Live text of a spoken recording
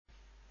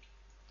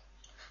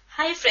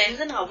Hi friends,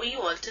 and how are you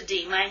all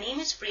today? My name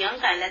is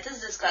Priyanka and let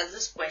us discuss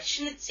this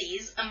question. It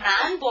says, a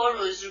man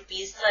borrows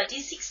rupees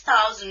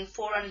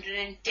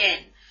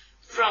 36,410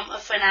 from a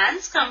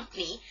finance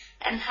company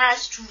and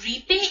has to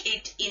repay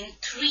it in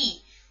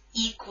 3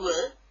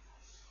 equal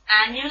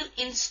annual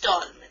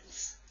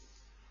installments.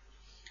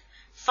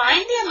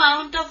 Find the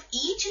amount of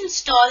each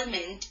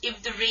installment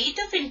if the rate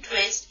of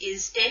interest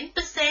is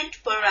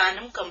 10% per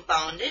annum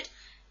compounded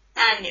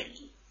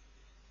annually.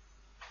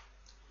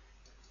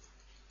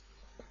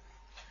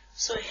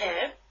 So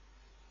here,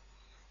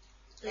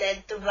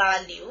 let the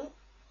value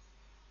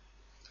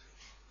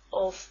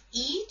of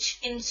each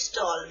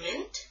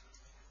installment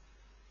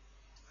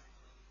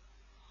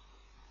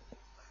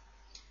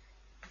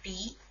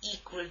be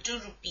equal to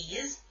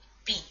rupees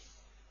P.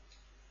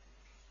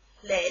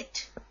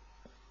 Let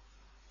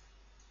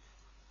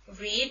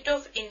rate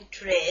of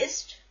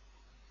interest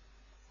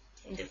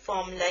in the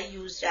formula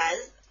used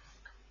as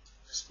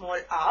small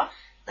r,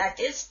 that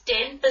is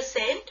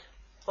 10%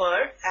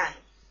 per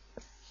annum.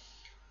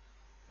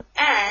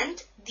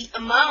 And the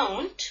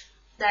amount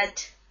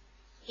that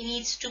he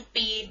needs to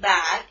pay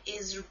back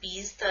is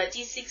rupees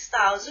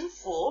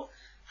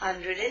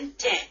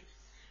 36,410.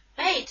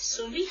 Right,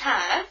 so we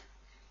have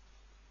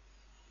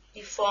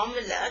the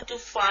formula to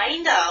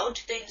find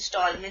out the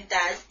installment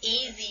as A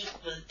is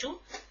equal to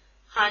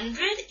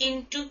 100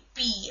 into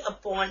P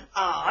upon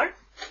R,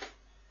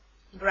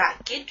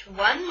 bracket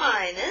 1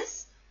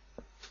 minus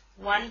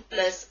 1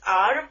 plus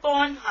R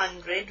upon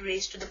 100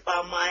 raised to the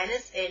power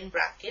minus n,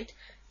 bracket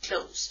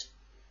closed.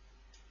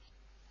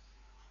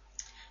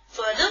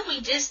 Further,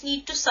 we just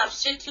need to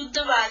substitute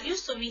the value.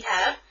 So we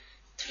have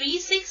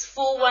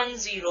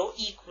 36410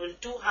 equal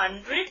to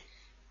 100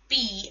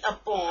 P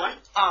upon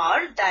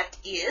R, that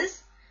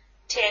is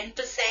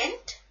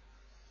 10%,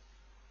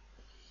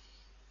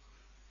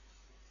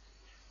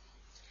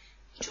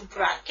 to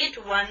bracket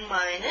 1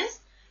 minus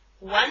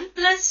 1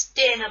 plus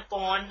 10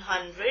 upon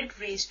 100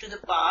 raised to the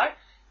power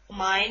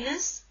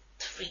minus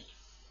 3.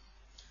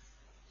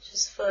 Which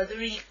is further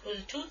equal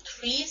to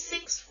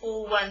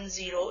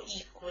 36410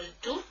 equal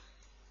to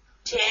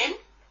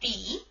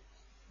 10p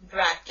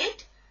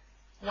bracket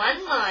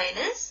 1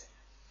 minus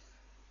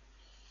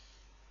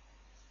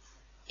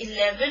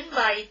 11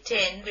 by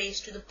 10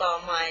 raised to the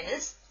power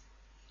minus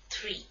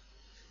 3,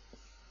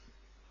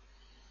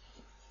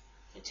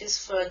 which is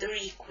further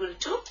equal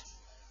to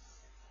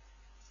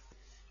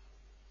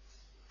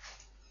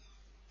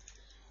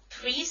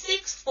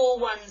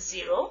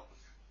 36410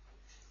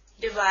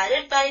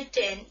 divided by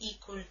 10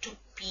 equal to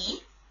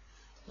P.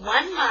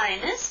 1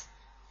 minus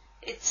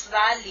its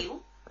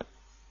value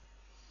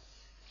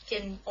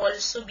can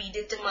also be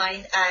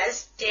determined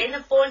as 10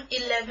 upon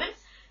 11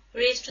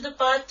 raised to the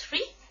power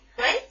 3,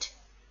 right?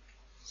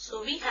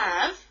 So we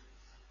have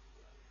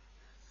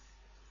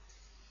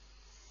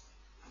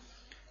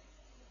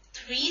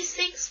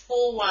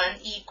 3641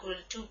 equal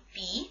to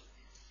P.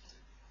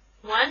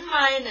 1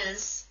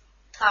 minus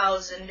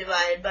 1000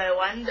 divided by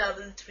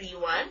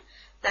 1331,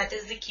 that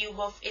is the cube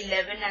of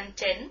 11 and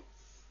 10.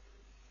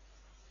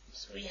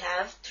 So we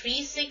have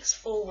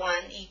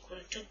 3641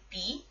 equal to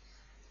P.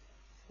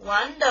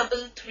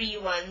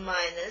 1331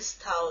 minus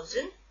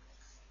 1000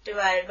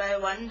 divided by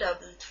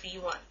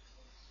 1331.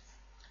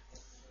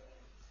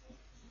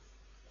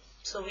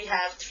 So we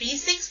have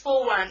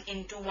 3641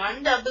 into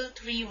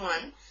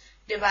 1331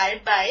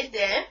 divided by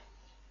their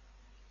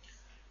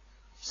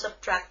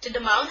subtracted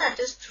amount, that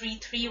is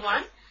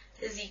 331,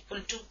 is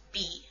equal to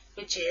P,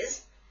 which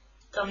is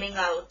coming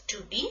out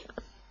to be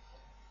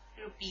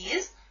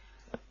rupees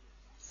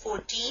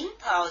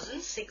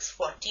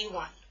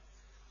 14,641.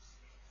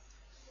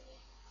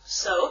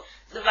 So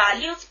the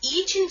value of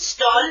each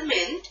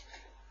installment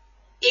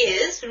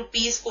is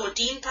rupees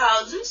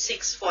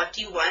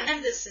 14,641,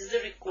 and this is the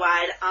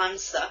required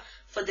answer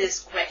for this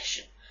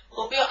question.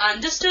 Hope you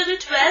understood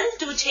it well.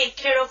 Do take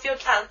care of your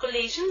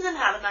calculations and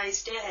have a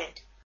nice day ahead.